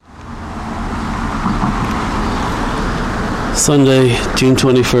Sunday, June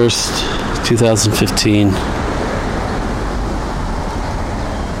 21st, 2015.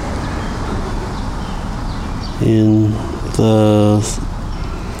 In the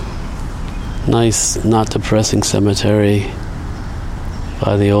nice, not depressing cemetery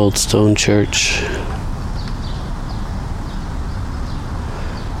by the old stone church.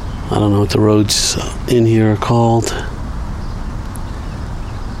 I don't know what the roads in here are called.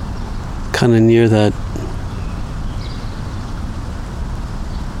 Kind of near that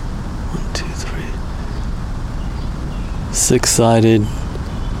 6-sided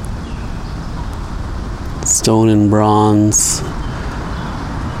stone and bronze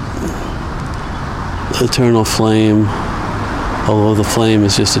eternal flame, although the flame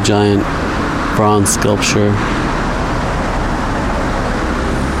is just a giant bronze sculpture.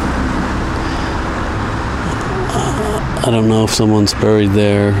 I don't know if someone's buried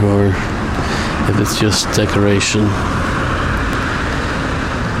there or if it's just decoration.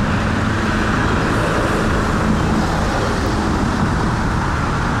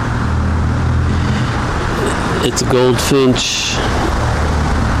 It's a Goldfinch.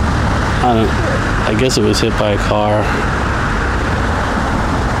 I guess it was hit by a car.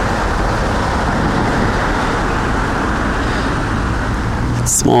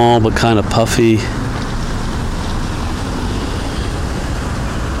 It's small but kind of puffy.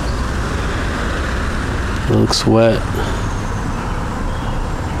 It looks wet.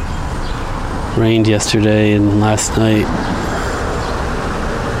 Rained yesterday and last night.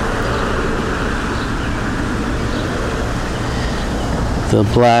 The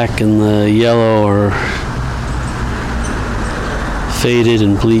black and the yellow are faded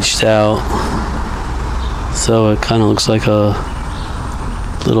and bleached out, so it kind of looks like a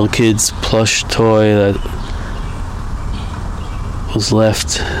little kid's plush toy that was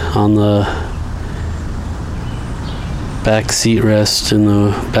left on the back seat rest in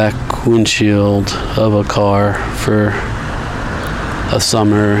the back windshield of a car for a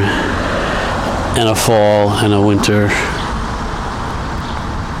summer and a fall and a winter.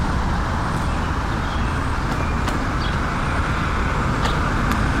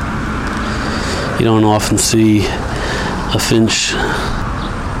 You don't often see a finch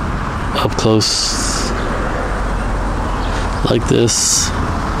up close like this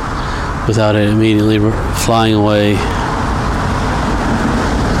without it immediately flying away.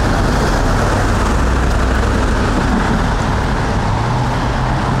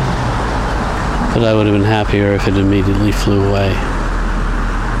 But I would have been happier if it immediately flew away.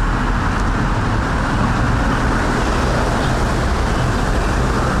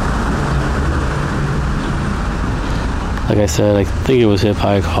 Like I said, I think it was hit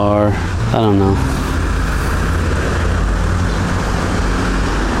by a car. I don't know.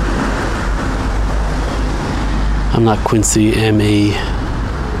 I'm not Quincy M.E.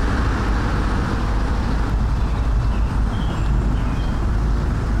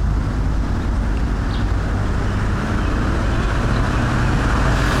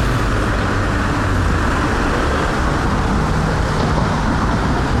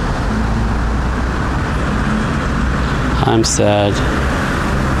 I'm sad.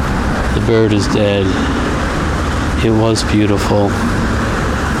 The bird is dead. It was beautiful.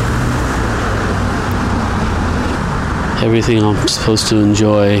 Everything I'm supposed to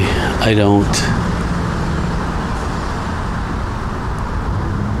enjoy, I don't.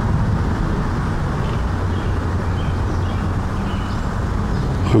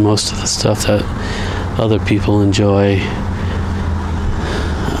 Or most of the stuff that other people enjoy,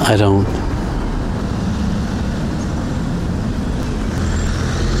 I don't.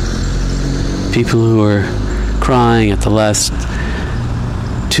 People who are crying at the last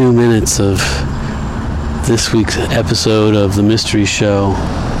 2 minutes of this week's episode of The Mystery Show.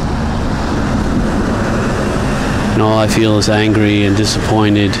 And all I feel is angry and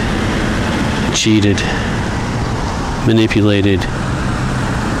disappointed, cheated, manipulated.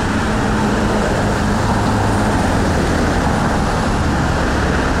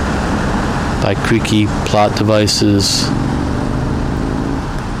 By creaky plot devices,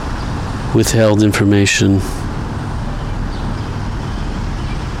 withheld information.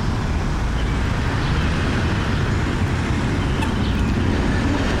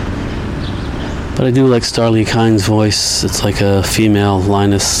 But I do like Starlee Kine's voice. It's like a female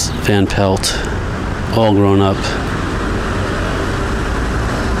Linus Van Pelt, all grown up.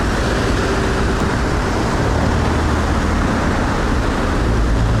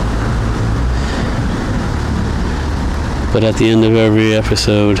 But at the end of every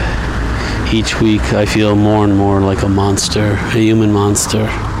episode, each week, I feel more and more like a monster, a human monster.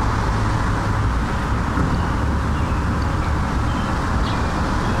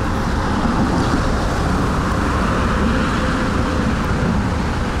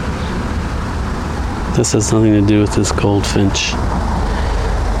 This has nothing to do with this goldfinch.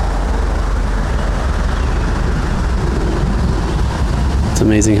 It's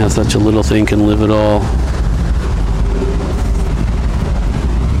amazing how such a little thing can live at all.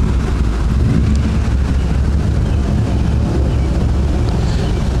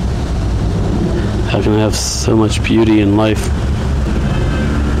 How can I have so much beauty and life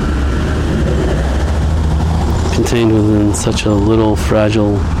contained within such a little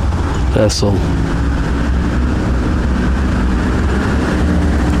fragile vessel?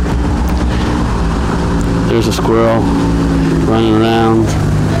 There's a squirrel running around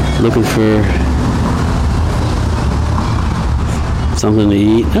looking for something to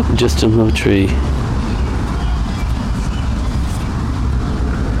eat. Nope, just jumped off a tree.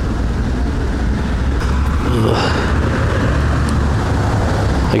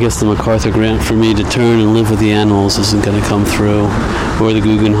 I guess the MacArthur grant for me to turn and live with the animals isn't going to come through, or the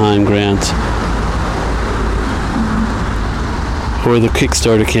Guggenheim grant, or the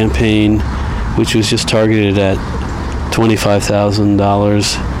Kickstarter campaign, which was just targeted at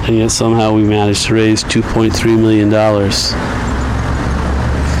 $25,000, and yet somehow we managed to raise $2.3 million.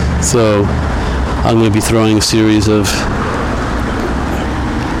 So I'm going to be throwing a series of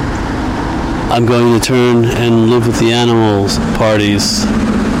I'm going to turn and live with the animals parties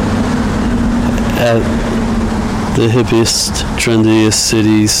at the hippest, trendiest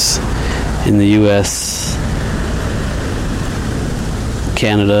cities in the US,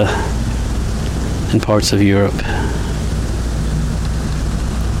 Canada, and parts of Europe.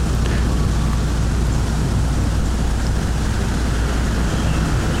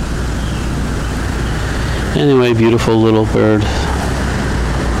 Anyway, beautiful little bird.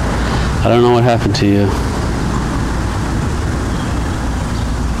 I don't know what happened to you.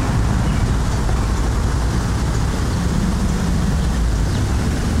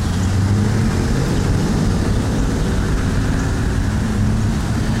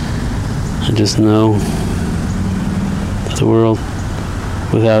 I just know that the world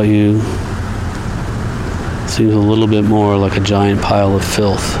without you seems a little bit more like a giant pile of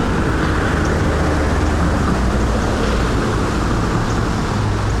filth.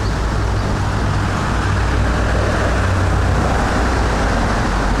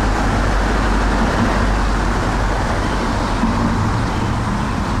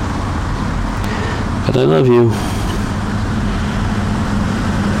 But I love you.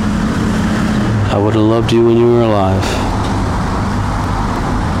 I would have loved you when you were alive.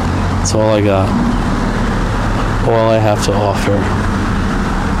 That's all I got. All I have to offer.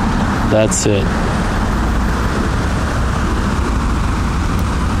 That's it.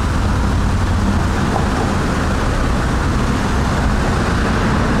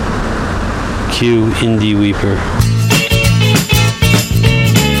 Cue Indie Weeper.